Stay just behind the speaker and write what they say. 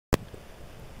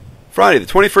Friday, the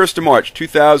 21st of March,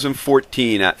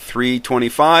 2014 at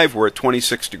 3:25. We're at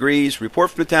 26 degrees. Report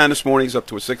from the town this morning is up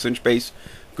to a 6-inch base.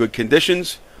 Good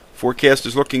conditions. Forecast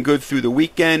is looking good through the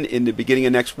weekend, in the beginning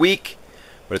of next week.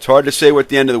 But it's hard to say what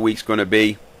the end of the week's going to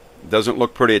be. It doesn't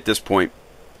look pretty at this point.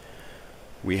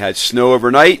 We had snow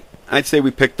overnight. I'd say we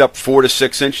picked up 4 to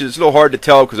 6 inches. It's a little hard to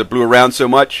tell because it blew around so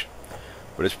much.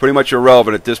 But it's pretty much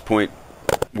irrelevant at this point.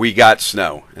 We got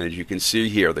snow, and as you can see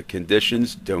here, the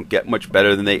conditions don't get much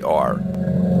better than they are.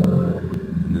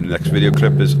 And the next video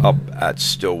clip is up at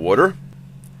Stillwater.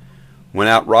 Went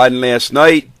out riding last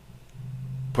night,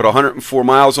 put 104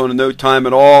 miles on in no time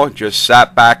at all, just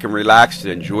sat back and relaxed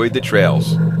and enjoyed the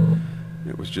trails.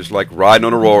 It was just like riding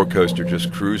on a roller coaster,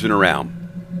 just cruising around.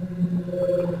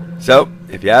 So,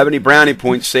 if you have any brownie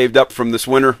points saved up from this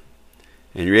winter,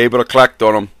 and you're able to collect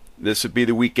on them, this would be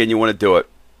the weekend you want to do it.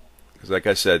 Because like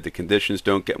I said, the conditions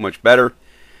don't get much better.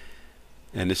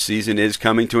 And the season is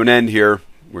coming to an end here.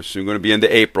 We're soon going to be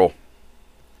into April.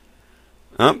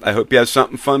 I hope you have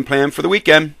something fun planned for the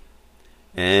weekend.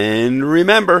 And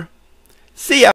remember, see ya!